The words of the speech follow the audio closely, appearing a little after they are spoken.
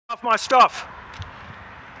off my stuff.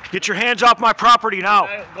 Get your hands off my property now.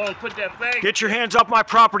 Go and put that bag. Get your hands off my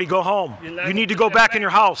property. Go home. You need to go back in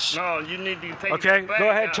your house. No, you need to take okay, that bag go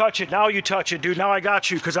ahead, out. touch it. Now you touch it, dude. Now I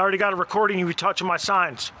got you because I already got a recording of you touching my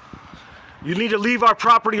signs. You need to leave our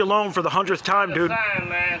property alone for the 100th time, dude.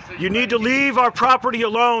 You need to leave our property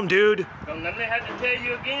alone, dude. Don't let me have to tell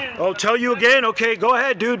you again. Oh, tell you again? Okay, go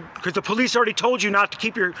ahead, dude. Because the police already told you not to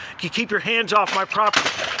keep your hands off my property.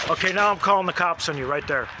 Okay, now I'm calling the cops on you right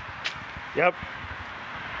there. Yep.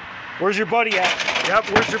 Where's your buddy at? Yep,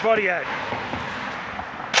 where's your buddy at?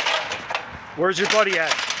 Where's your buddy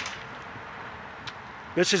at?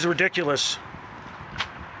 This is ridiculous.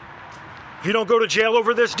 If you don't go to jail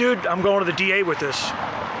over this, dude, I'm going to the DA with this.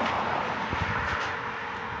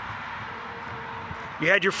 You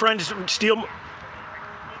had your friends steal.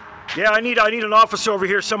 Yeah, I need an officer over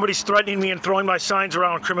here. Somebody's threatening me and throwing my signs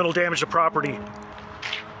around, criminal damage to property.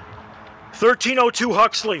 1302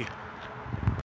 Huxley.